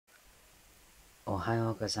おは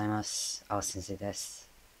ようございます。Owl Sensei です。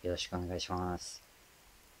よろしくお願いします。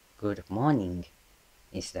Good morning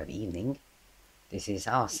instead of evening. This is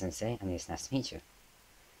Owl Sensei and it's nice to meet you.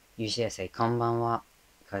 Usually I say こんばんは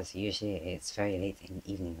because usually it's very late in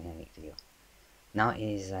the evening when I make video. Now it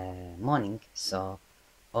is morning, so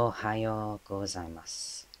おはようございま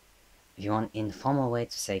す. If you want informal way to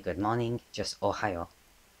say good morning, just おはよ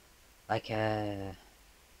う. Like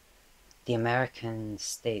the American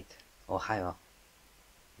state おはよう.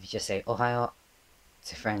 If you just say おはよう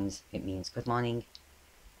to friends, it means good morning,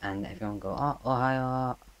 and everyone go, oh,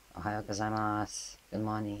 ohayo gozaimasu, good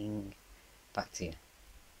morning, back to you.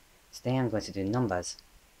 Today I'm going to do numbers.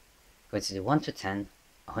 I'm going to do 1 to 10,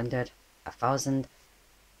 100, 1,000,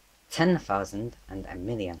 10,000, and a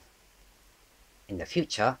million. In the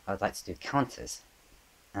future, I would like to do counters.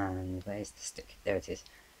 And where is the stick? There it is.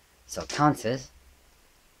 So counters,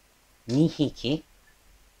 nihiki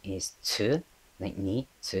is 2, like ni,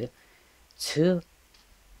 2, 2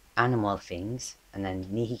 animal things, and then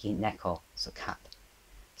nihiki neko, so cat.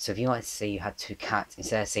 So if you want to say you had 2 cats,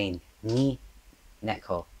 instead of saying ni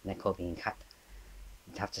neko, neko being cat,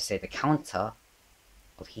 you'd have to say the counter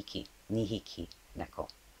of hiki, nihiki neko.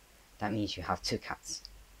 That means you have 2 cats.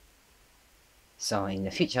 So in the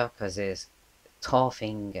future, because there's tall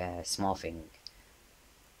thing, small thing,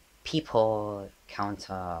 people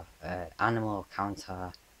counter, animal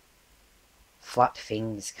counter, flat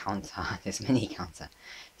things counter, there's many counter.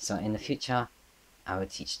 So in the future, I will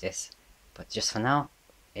teach this. But just for now,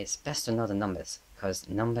 it's best to know the numbers, because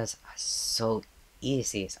numbers are so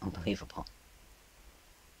easy, it's unbelievable.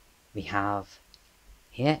 We have,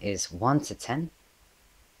 here is 1 to 10.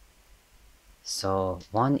 So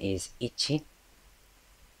 1 is ichi.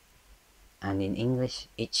 And in English,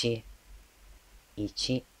 ichi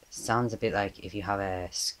sounds a bit like if you have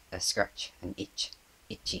a scratch, an itch,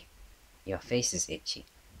 itchy. Your face is itchy.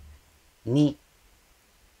 Ni,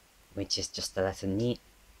 which is just the letter ni,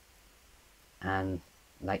 and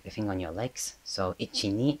like the thing on your legs. So ichi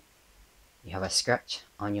ni, you have a scratch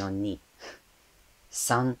on your knee.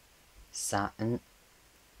 San,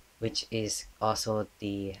 which is also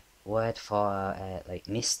the word for like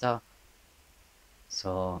Mr.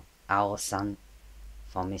 So Owl-san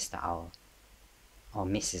for Mr. Owl or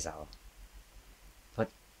Mrs. Owl. But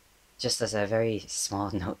just as a very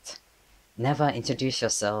small note, never introduce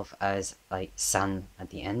yourself as like san at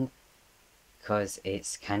the end, because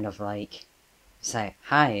it's kind of like, say,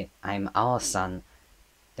 hi, I'm Owl-san,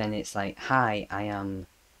 then it's like, hi, I am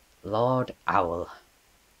Lord Owl,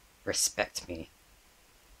 respect me.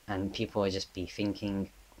 And people will just be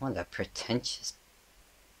thinking, what a pretentious,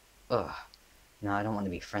 ugh, no, I don't want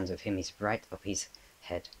to be friends with him, he's right up his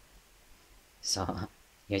head. So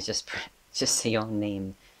you just say your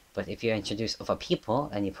name. But if you introduce other people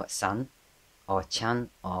and you put san or chan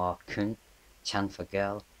or kun, chan for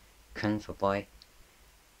girl, kun for boy,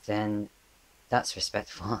 then that's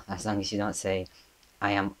respectful, as long as you don't say,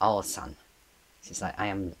 I am Owl-san. It's like, I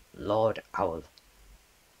am Lord Owl.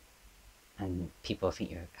 And people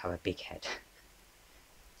think you have a big head.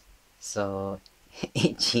 So,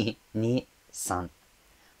 ichi, ni, san.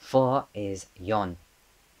 4 is yon.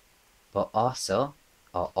 But also,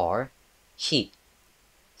 or, shi.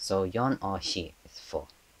 So, yon or shi is 4.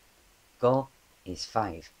 Go is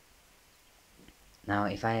 5. Now,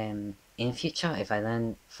 if I am, in future, if I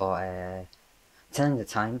learn for telling the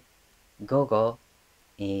time, go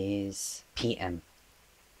is PM.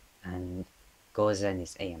 And gozen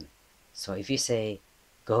is AM. So if you say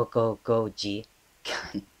go ji,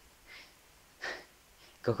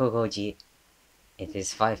 go ji, it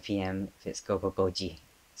is 5 PM if it's go ji.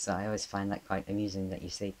 So I always find that quite amusing that you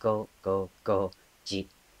say go ji,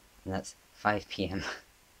 and that's 5 PM.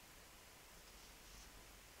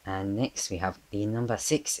 And next we have the number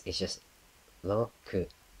 6 is just roku.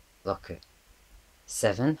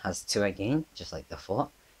 7 has 2 again, just like the 4.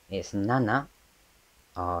 It's nana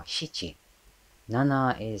or shichi.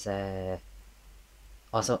 Nana is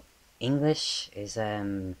also English is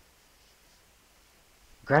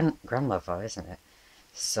grandmother, isn't it?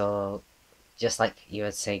 So just like you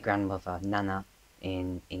would say grandmother, nana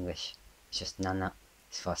in English, it's just nana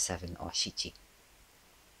is for 7 or shichi.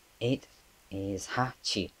 8 is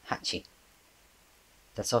hachi.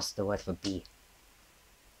 That's also the word for bee.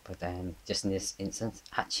 But just in this instance,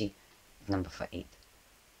 hachi, number for 8.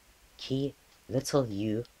 Ki, little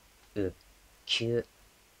u, Q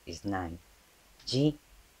is 9. G,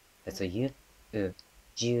 little u,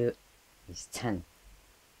 Ju is 10.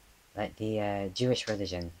 Like the Jewish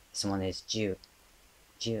religion, someone is Jew.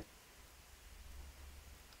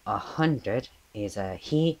 100 is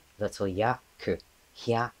he, little yaku,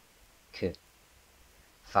 hyaku.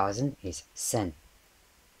 10,000 is sen.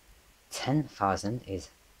 10,000 is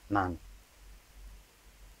man.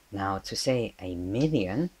 Now to say a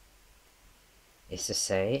million is to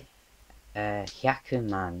say 100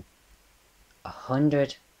 man,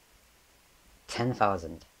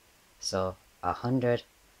 110,000. So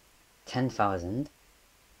 110,000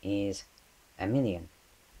 is a million.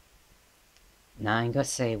 Now I'm going to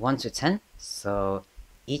say 1 to 10. So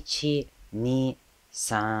 1, 2, 3,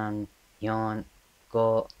 4,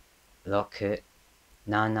 5, 6, 7, 8,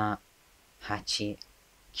 9,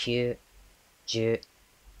 10.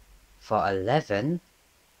 For 11,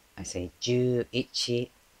 I say 11,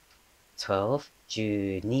 12, 12,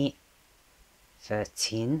 13,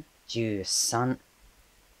 13,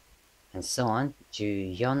 and so on.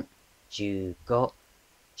 14, 15,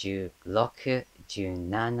 16, 17,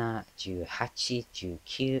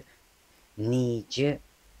 18, 19,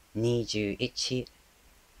 20, 21.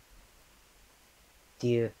 Do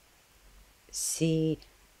you see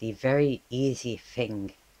the very easy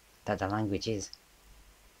thing that the language is?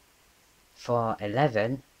 For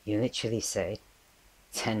 11, you literally say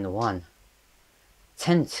 10, 1,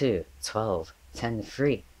 10, 2, 12, 10,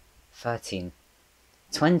 3, 13,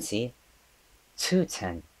 20, 2,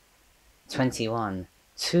 10, 21,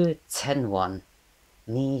 2, 10, 1,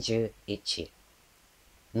 21, 22,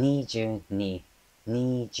 23,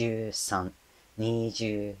 24.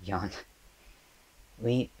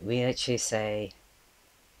 We literally say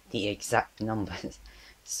the exact numbers.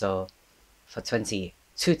 So for 20,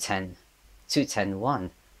 210, 210,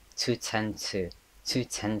 1, 210, 2,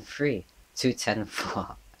 210, 3, 210,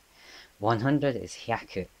 4. 100 is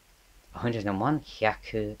hyaku. 101,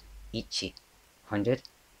 hyaku ichi.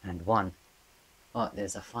 101. Oh,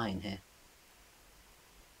 there's a fly in here.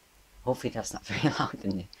 Hopefully that's not very loud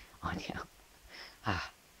in the audio.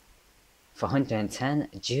 For 110, 10,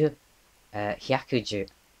 110. 111.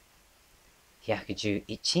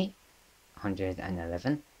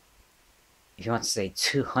 111. If you want to say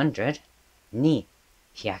 200, ni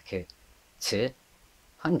hyaku,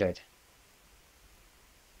 200.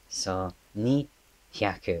 So ni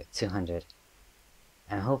hyaku, 200.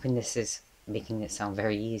 I'm hoping this is making it sound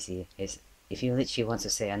very easy. If you literally want to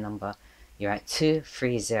say a number, you're at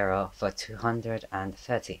 230 for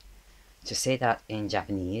 230. To say that in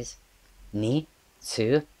Japanese, ni,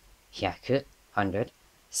 2, hyaku, 100,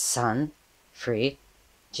 san, 3,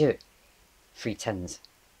 10. 3 tens.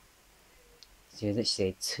 So you literally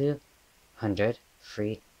say 200,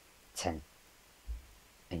 3, 10.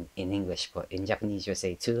 In English, but in Japanese you'll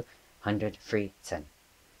say 200, 3, 10.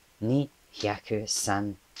 Ni, hyaku,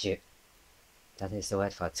 san, 10. That is the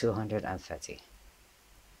word for 230.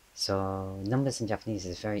 So numbers in Japanese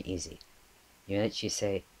is very easy. You literally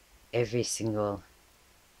say every single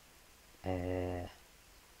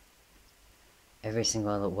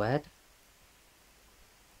word,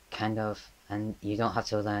 kind of, and you don't have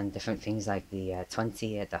to learn different things like the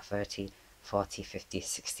 20, the 30, 40, 50,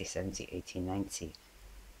 60, 70, 80, 90,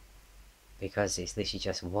 because it's literally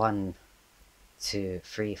just 1, 2,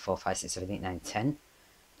 3, 4, 5, 6, 7, 8, 9, 10,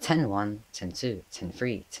 10, 1, 10, 2, 10,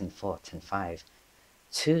 3, 10, 4, 10, 5,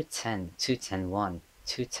 2, 10, 2, 10, 1,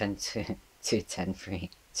 2, 10, 2, 2, 10, 3,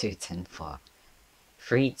 2, 10, 4,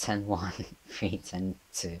 3, 10, 1, 3, 10,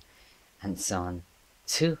 2, and so on.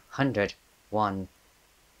 200, 1,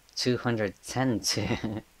 210,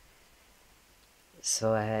 2.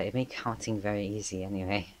 So it made counting very easy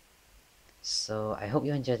anyway. So I hope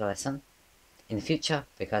you enjoyed the lesson. In the future,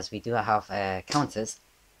 because we do have counters,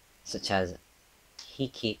 such as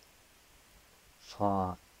hiki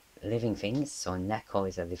for living things, so neko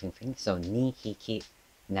is a living thing, so ni hiki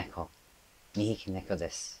neko. Ni hiki neko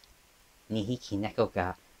desu. Ni hiki neko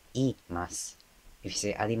ga imasu. If you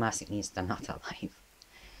say arimasu, it means they're not alive.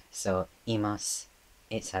 So imasu,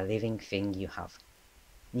 it's a living thing you have.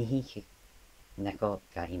 Ni hiki neko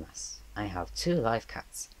ga imasu. I have 2 live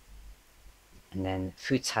cats. And then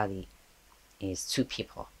futari is 2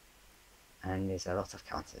 people. And there's a lot of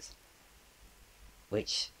counters.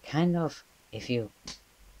 Which kind of, if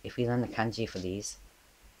we learn the kanji for these,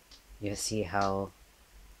 you'll see how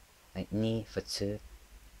like ni for 2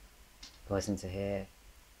 goes into here,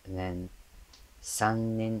 and then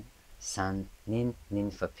san nin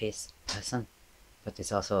for person, but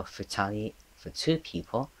there's also futari for 2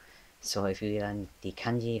 people. So if you learn the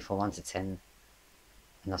kanji for 1 to 10,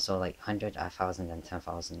 and also like 100, 1,000, and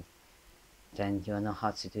 10,000, then you'll know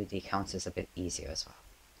how to do the counters a bit easier as well.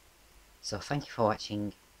 So thank you for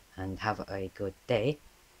watching, and have a good day,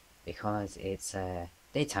 because it's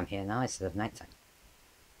daytime here now instead of nighttime.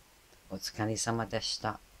 Otsukare-sama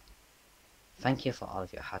deshita. Thank you for all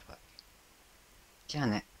of your hard work. じゃあ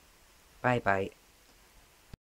ね。バイバイ。